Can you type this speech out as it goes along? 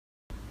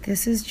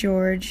This is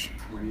George.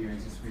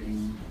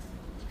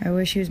 I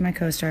wish he was my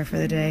co-star for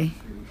the day,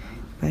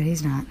 but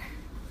he's not.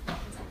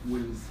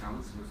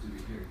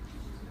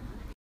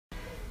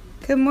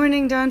 Good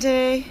morning,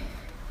 Dante.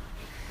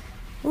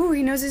 Ooh,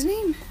 he knows his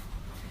name.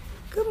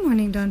 Good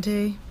morning,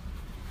 Dante.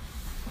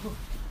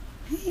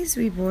 Hey,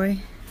 sweet boy.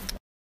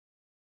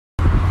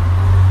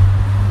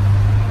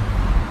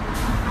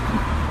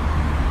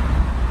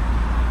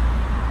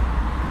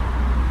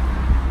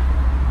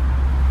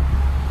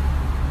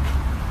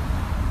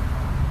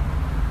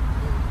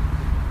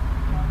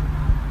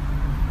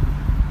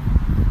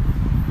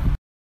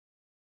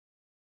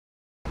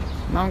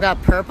 Mom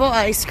got purple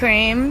ice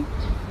cream.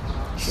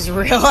 She's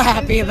real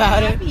happy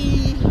about it.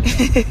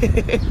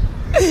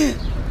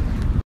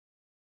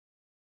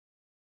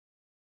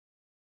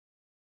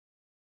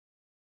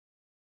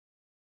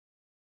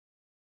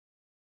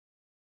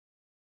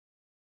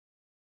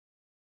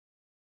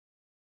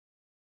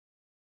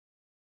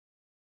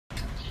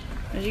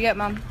 What did you get,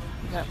 Mom?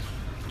 You got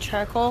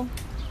Charcoal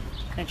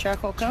and a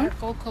charcoal cone?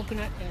 charcoal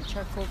coconut and a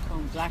charcoal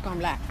cone, black on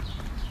black.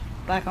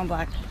 Black on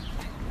black.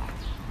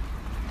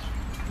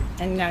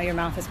 And now your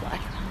mouth is black.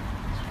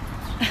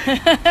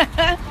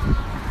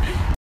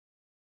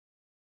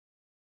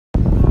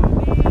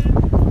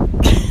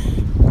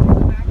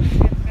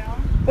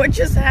 What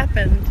just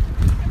happened?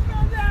 I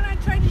fell down. I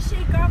tried to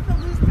shake off the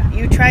loose back.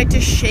 You tried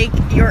to shake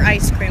your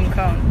ice cream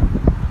cone.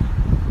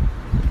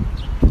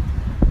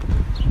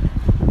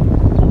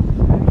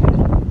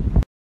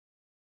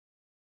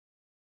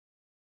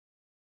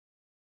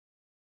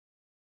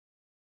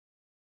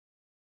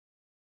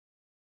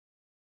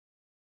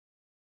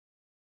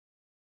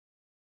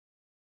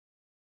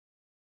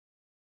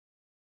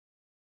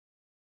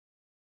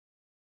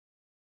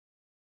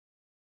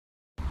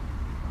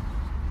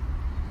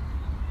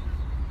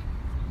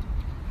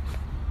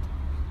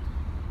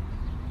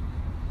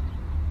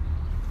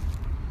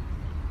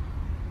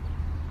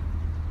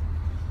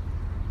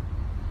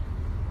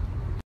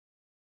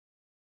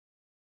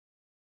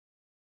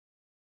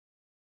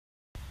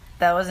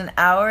 That was an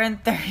hour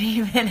and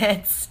 30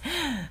 minutes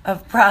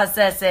of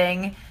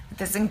processing with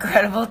this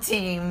incredible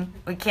team.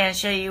 We can't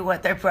show you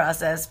what they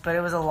processed, but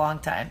it was a long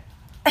time.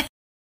 Look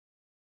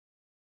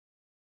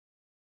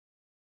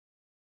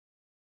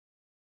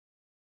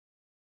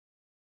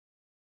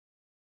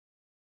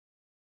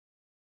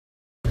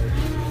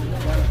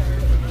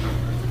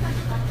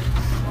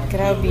at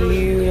how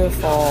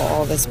beautiful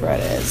all this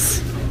bread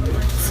is.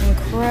 It's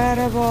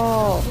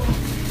incredible.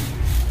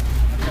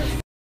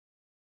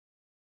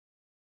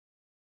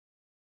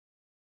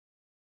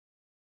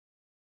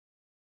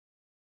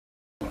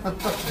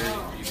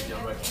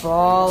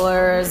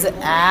 Ballers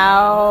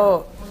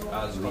out.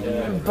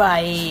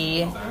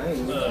 Bye.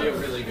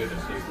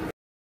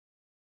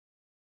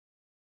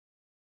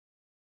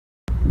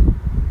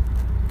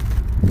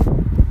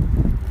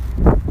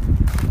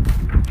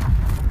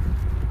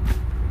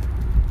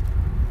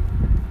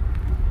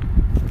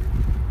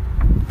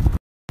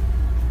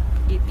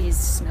 It is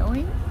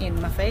snowing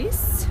in my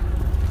face.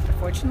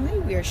 Fortunately,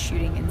 we are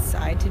shooting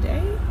inside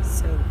today,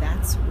 so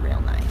that's real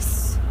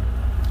nice.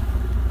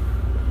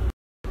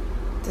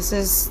 This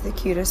is the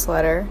cutest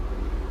letter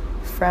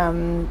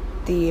from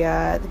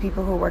the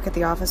people who work at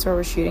the office where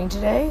we're shooting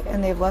today,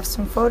 and they've left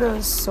some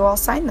photos, so I'll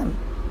sign them.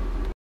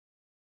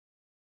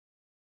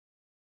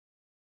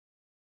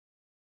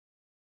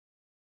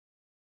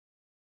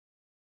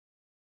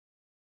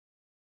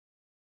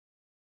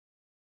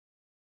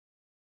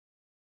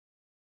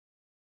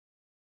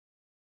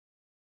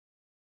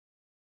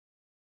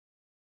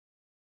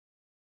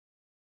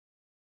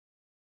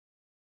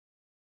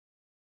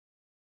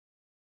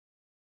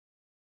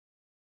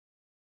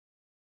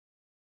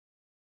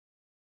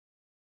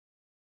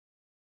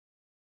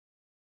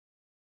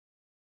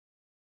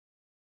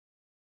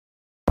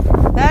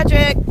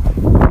 Patrick! You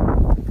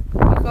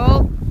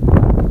cold?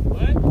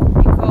 What?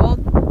 You cold?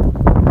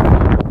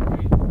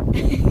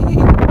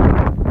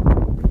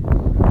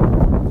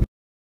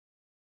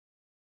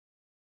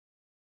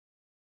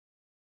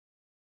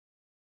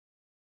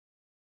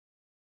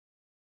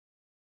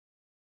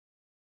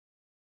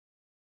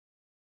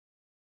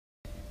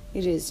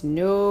 It is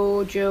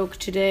no joke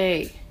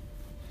today.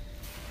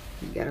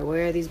 You gotta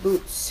wear these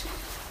boots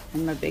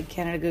and my big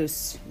Canada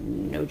Goose.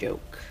 No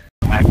joke.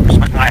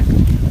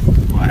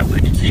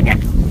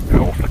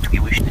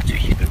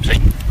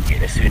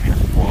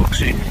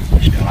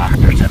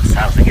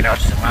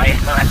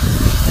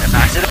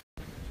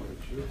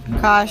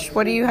 Gosh,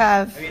 what do you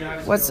have?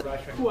 What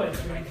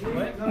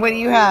do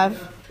you have?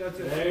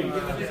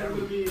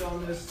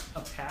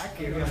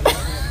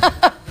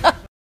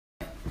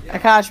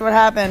 Akash, what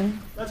happened?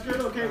 That's good.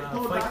 Okay,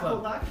 pull it back,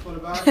 pull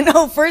it back.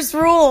 No, first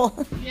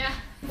rule. Yeah.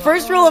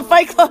 First rule of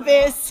Fight Club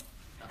is.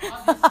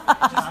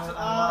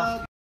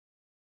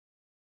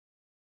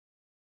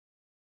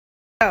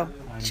 Oh,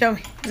 show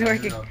me. It's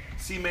working.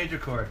 C major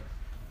chord.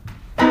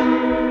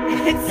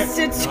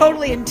 It's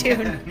totally in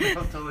tune. No,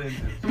 totally in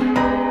tune.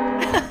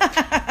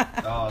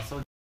 Oh,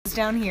 so It's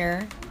down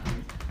here,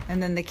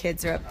 and then the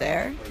kids are up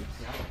there.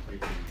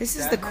 This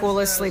is the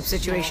coolest sleep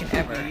situation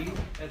ever.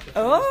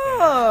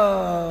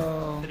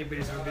 Oh!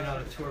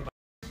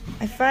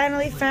 I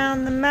finally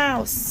found the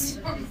mouse.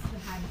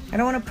 I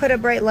don't want to put a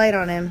bright light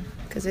on him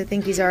because I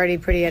think he's already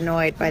pretty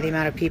annoyed by the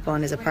amount of people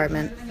in his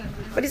apartment.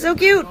 But he's so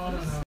cute.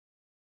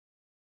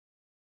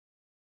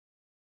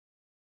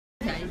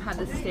 Yeah, you've had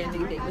this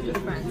standing date with your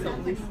friends, so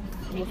at least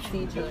we'll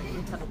see each other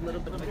and have a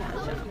little bit of a catch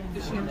up.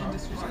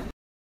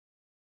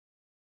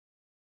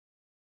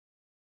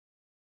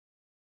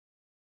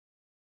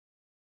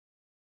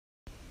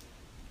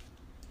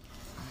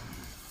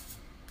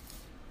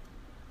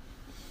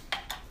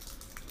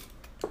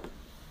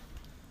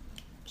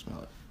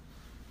 Smell it.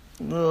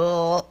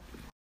 Ugh.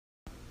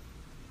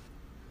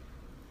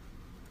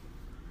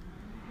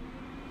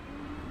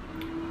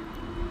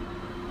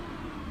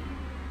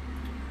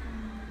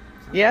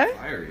 Yeah?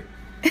 Fiery.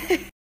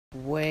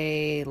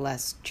 Way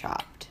less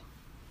chopped.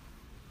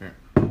 Here.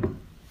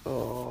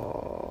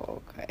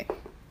 Oh, okay.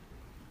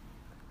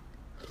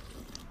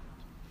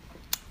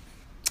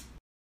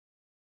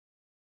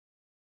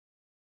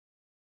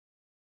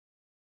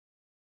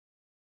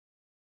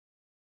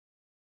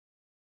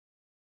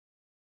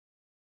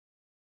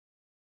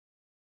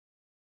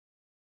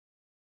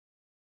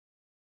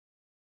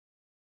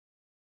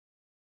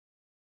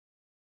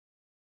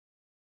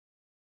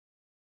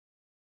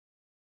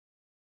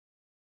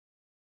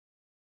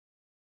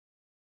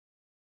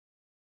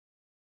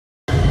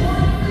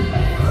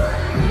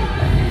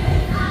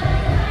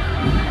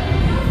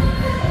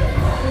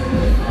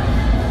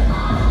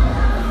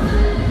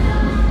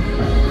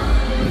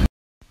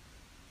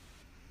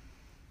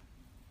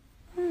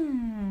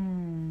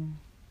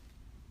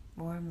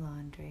 Warm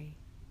laundry.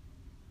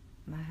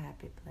 My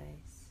happy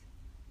place.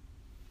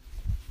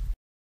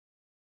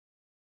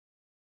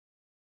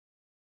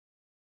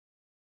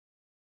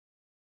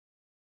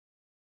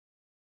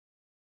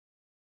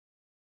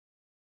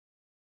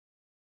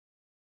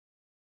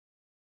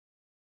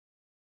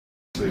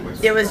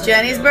 It was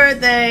Jenny's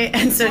birthday,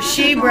 and so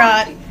she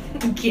brought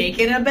cake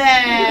in a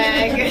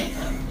bag.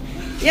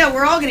 Yeah,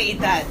 we're all gonna eat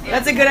that.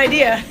 That's a good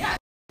idea.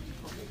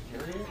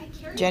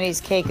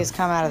 Jenny's cake has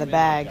come out of the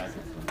bag,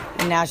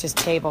 and now it's just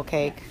table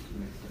cake.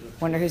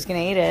 Wonder who's gonna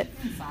eat it.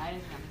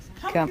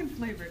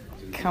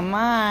 Come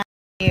on.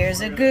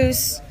 Here's a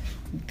goose.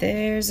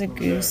 There's a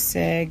goose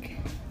egg.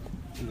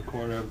 In the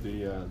corner of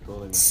the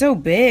building. So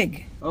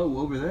big. Oh,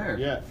 over there.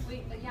 Yeah.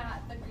 Yeah,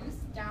 the goose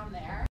down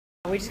there.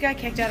 We just got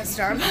kicked out of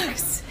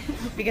Starbucks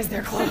because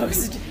they're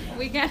closed.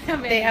 We can't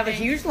have They have a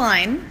huge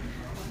line.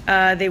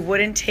 They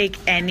wouldn't take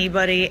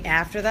anybody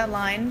after that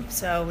line,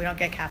 so we don't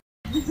get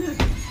caffeine.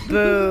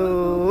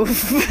 Boo.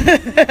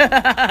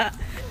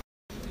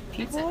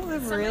 People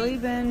have really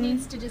been...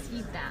 needs to just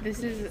eat that.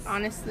 This is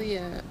honestly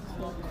a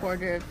whole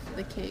quarter of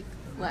the cake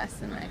less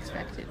than I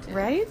expected to.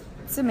 Right?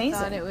 It's I amazing.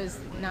 thought it was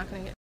not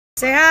going to get...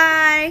 Say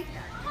hi.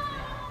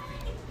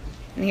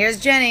 And here's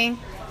Jenny.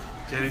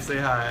 Jenny, say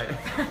hi.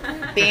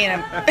 Being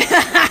a...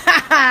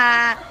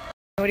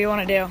 What do you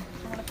want to do?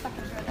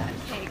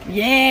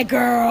 Yeah,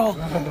 girl.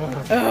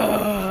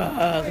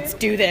 Let's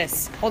do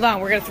this. Hold on,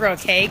 we're going to throw a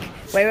cake.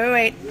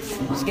 Wait.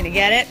 Just going to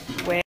get it.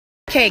 Wait.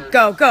 Cake,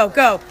 go.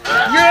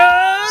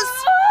 Yes!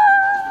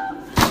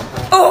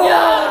 Oh!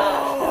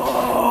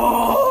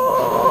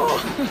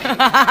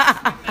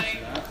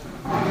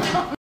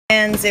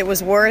 And it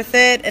was worth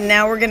it, and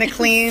now we're going to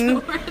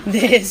clean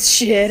this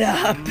shit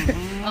up.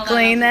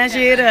 Clean that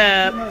shit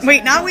up.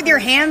 Wait, not with your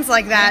hands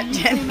like that,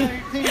 Jenny.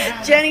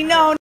 Jenny,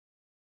 no.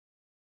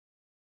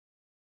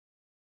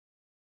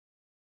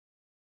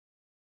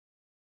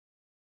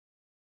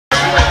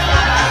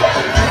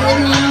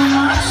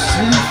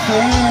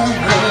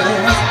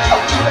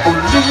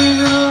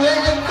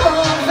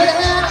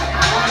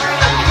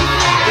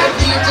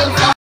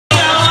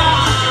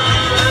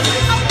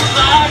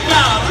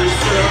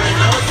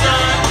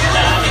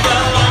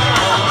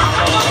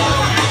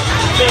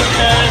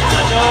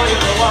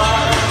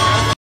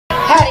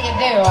 How do you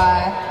do?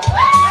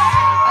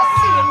 I'll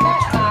see you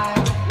next time.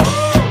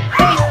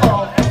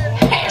 Faithful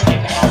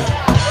handyman.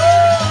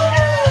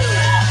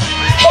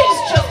 He's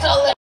just a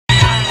little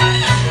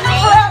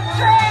from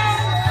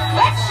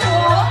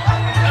transsexual.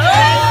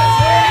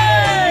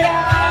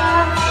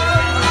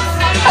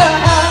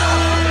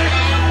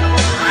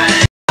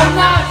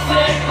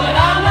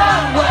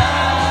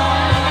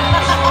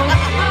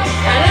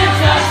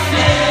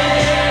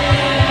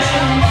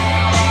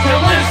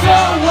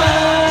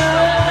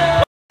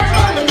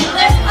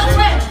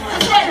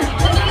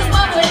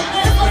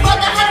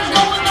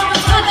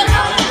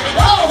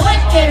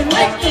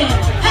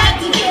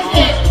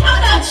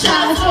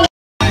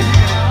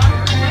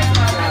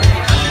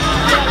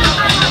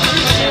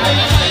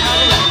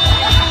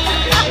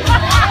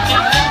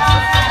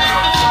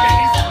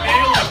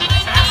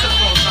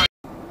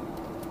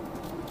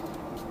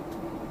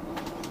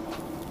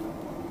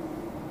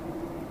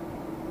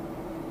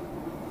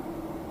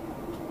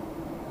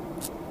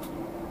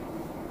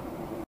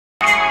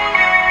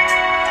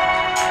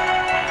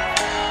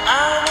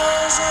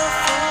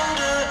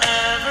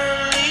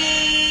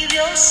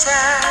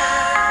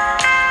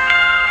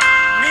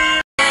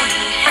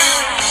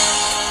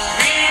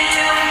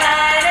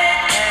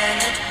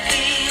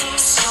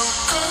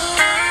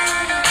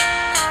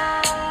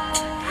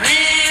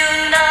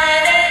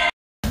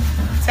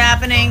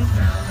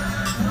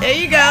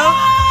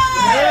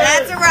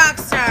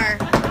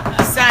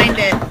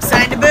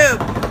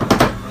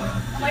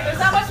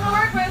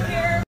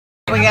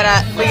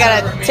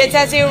 got a tit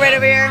tattoo right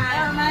over here.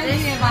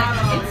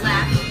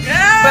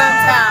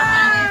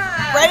 Boomtown.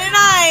 Brendan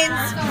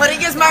Hines putting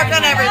his mark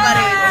on everybody.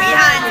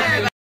 Behind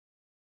everybody.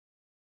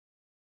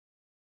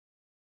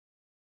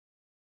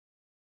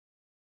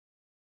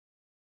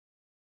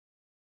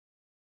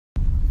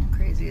 How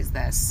crazy is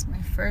this?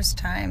 My first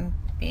time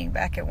being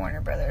back at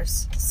Warner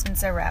Brothers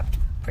since I wrapped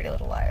Pretty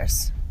Little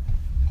Liars.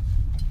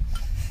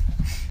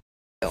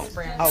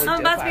 I'm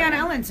about to be on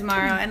Ellen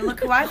tomorrow, and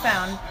look who I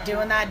found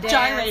doing that dance,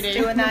 Gyrating.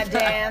 doing that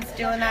dance,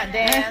 doing that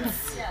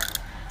dance.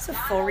 It's a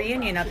full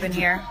reunion up in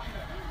here.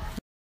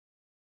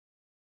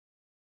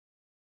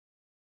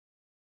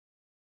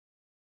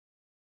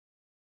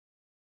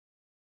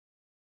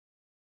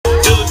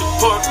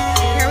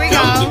 Here we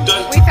go.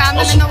 We found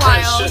them in the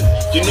wild.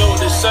 You know what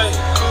they say?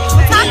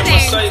 What's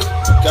happening?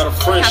 Got a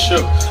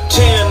friendship.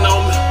 10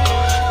 on me.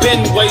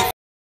 Been waiting.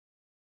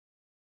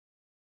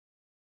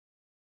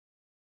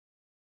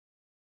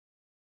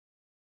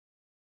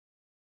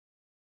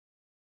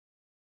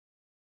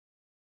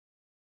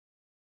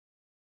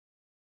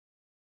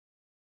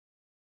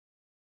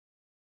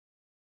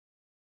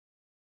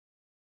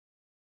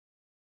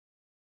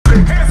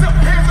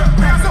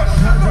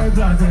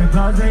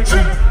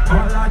 All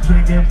I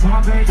drink is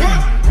Bombay.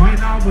 When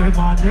I'm with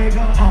my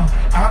nigga,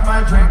 I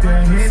might drink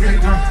that Henny,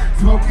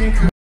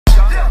 smoking.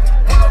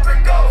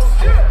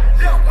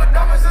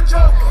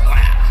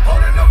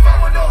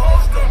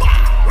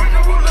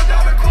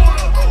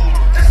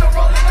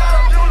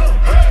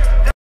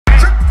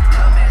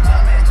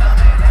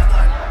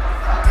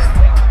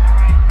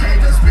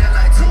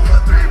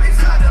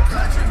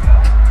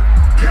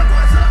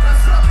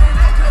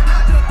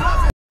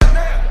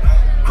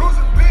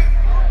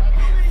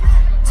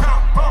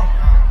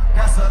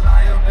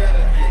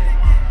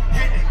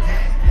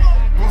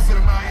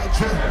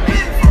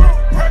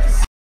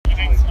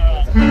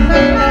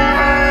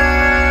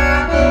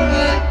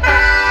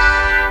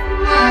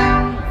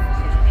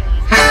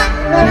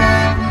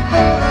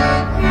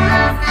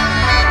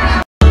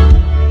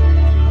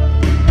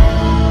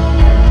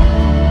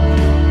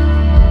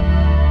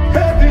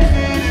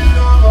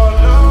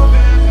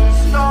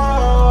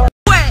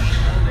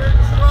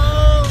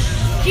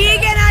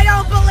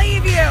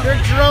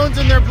 Drones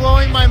and they're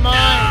blowing my mind.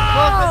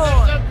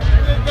 No!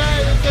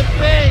 It's a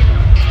thing.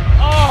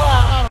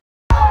 Oh.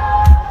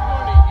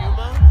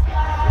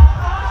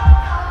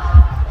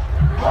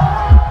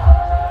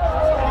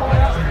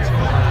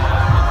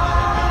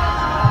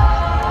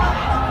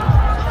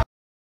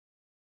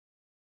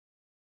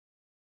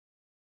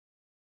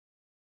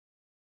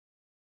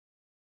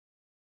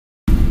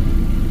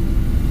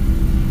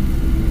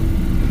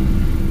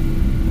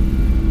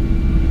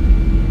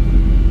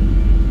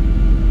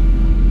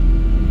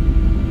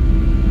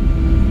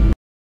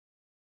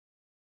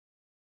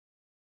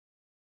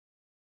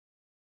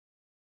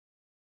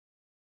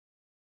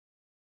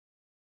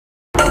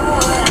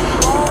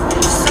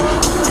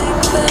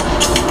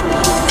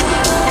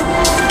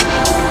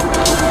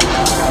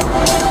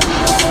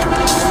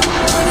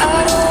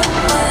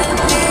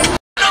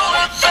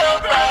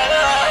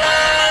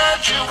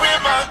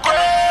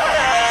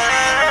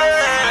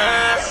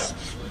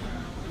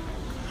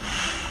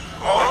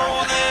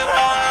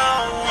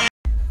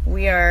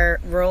 We are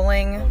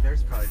rolling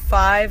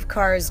 5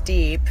 cars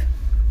deep.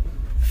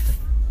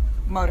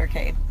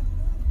 Motorcade.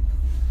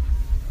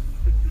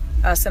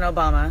 Us and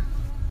Obama.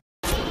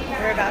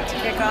 We're about to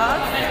kick off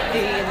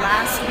the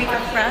last week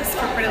of press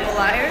for Pretty Little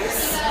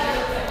Liars.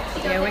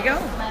 Here we go.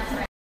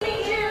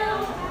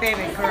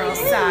 Baby girl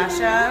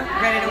Sasha,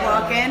 ready to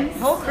walk in.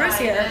 Whole crew's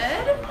here.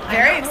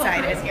 Very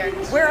excited.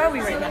 Where are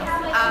we right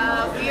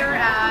now? We are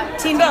at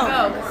Teen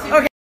Vogue.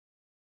 Okay.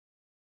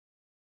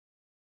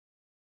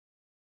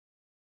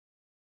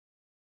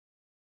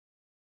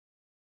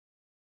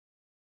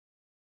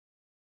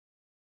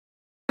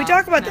 We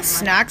talk about the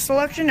snack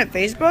selection at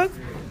Facebook.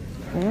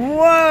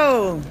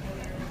 Whoa!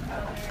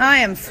 I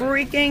am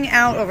freaking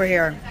out over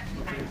here.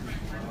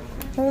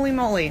 Holy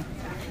moly.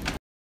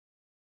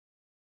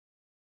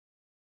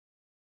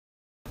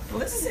 Well,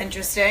 this is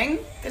interesting.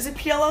 There's a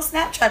PLL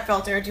Snapchat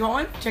filter. Do you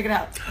want one? Check it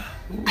out.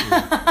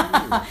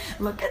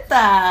 Look at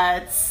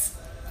that.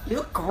 You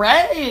look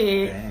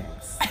great.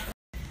 Thanks.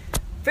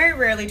 Very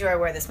rarely do I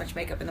wear this much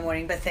makeup in the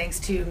morning, but thanks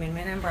to Min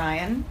Min and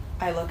Brian,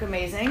 I look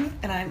amazing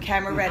and I'm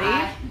camera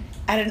ready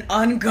at an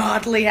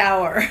ungodly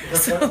hour.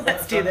 So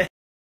let's do this.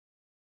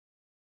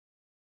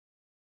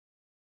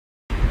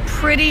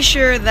 Pretty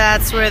sure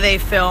that's where they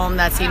filmed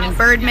that scene in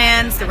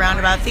Birdman's, the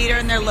Roundabout Theater,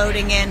 and they're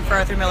loading in for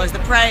Arthur Miller's The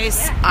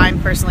Price.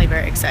 I'm personally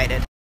very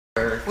excited.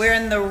 We're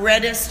in the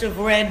reddest of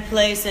red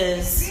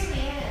places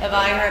of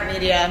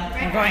iHeartMedia.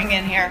 I'm going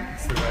in here.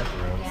 It's the red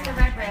room. It's the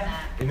red room.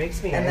 It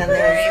makes me And then angry.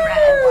 there's red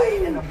and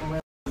white and a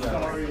blue.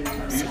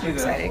 I'm super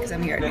excited because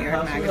I'm here at New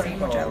York Magazine,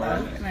 which I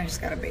love, and I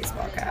just got a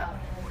baseball cap.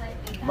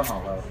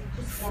 Mahalo.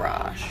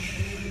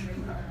 Frosh.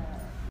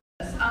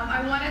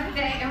 I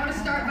want to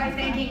start by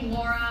thanking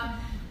Laura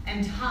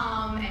and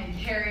Tom and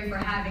Carrie for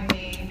having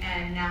me,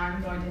 and now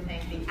I'm going to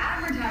thank the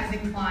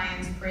advertising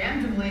clients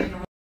preemptively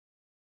for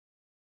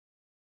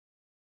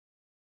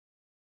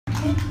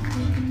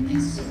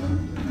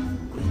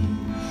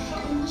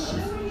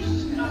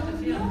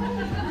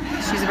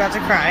about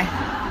to cry.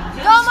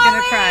 Go, She's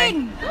gonna cry.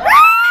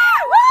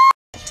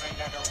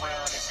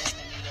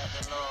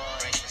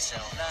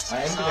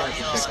 I am gonna have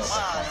to check out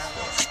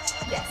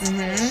that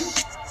Mm-hmm.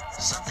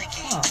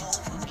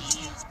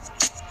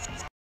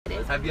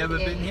 Have you ever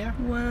been here?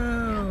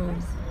 Whoa.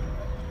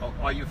 Oh,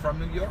 are you from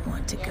New York?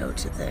 Want to go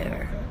to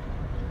there.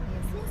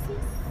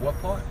 What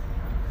part?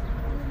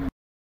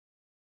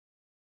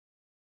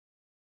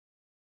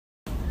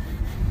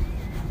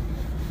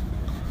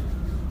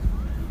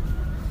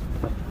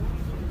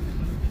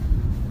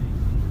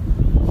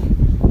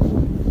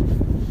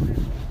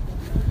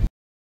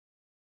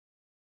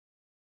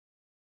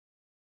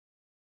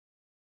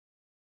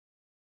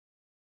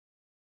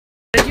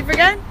 Did you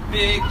forget?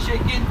 Big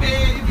chicken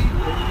baby.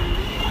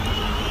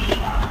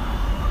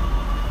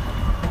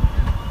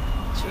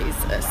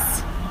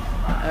 Jesus.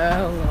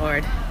 Oh,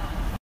 Lord.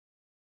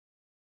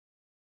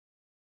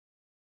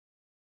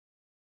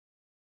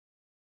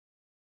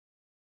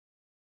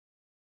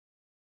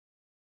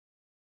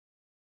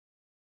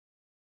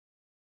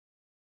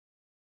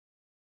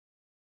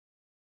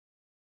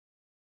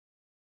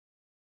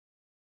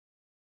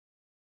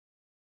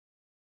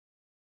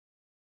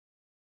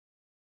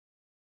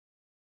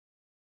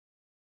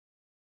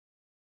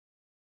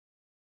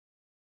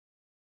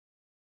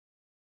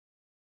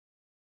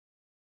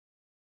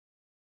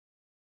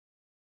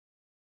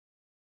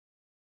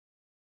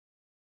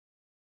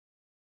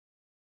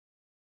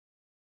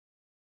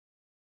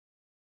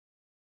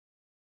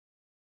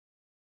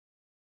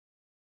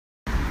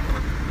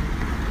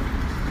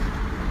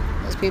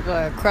 Those people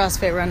are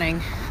CrossFit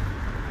running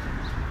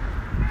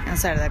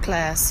outside of the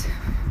class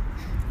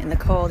in the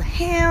cold.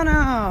 Hell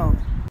no!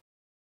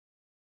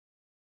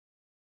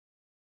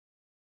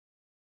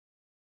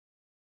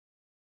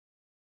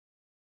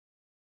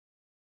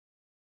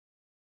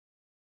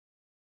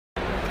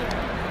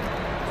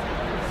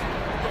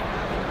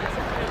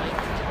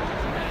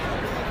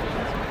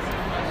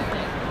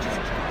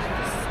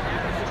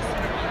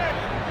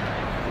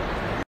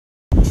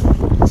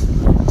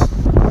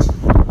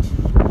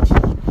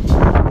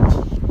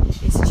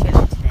 It's chilly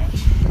today.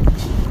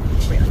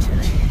 Real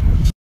chilly.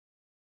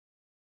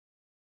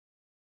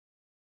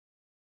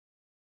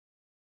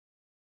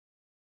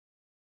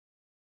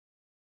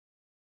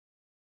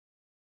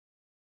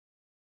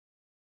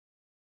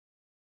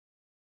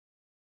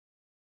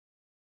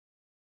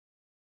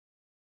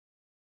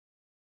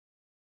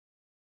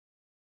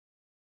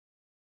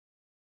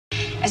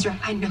 Ezra,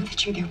 I know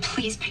that you're there.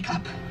 Please pick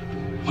up.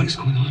 What is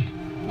going on?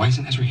 Why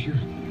isn't Ezra here?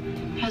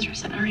 Ezra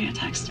sent Aria a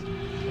text.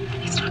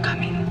 He's not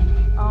coming.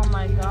 Oh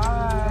my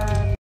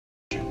god.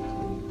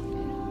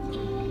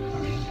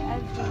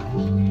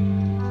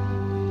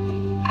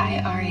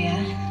 I, Aria,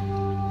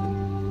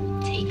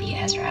 take thee,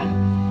 Ezra,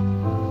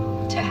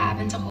 to have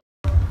and to hold.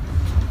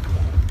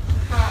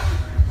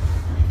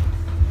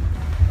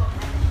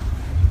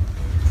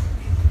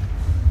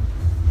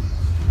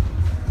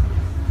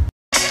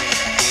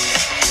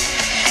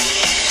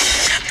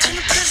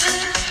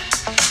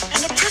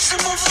 In a prison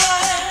of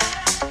fire.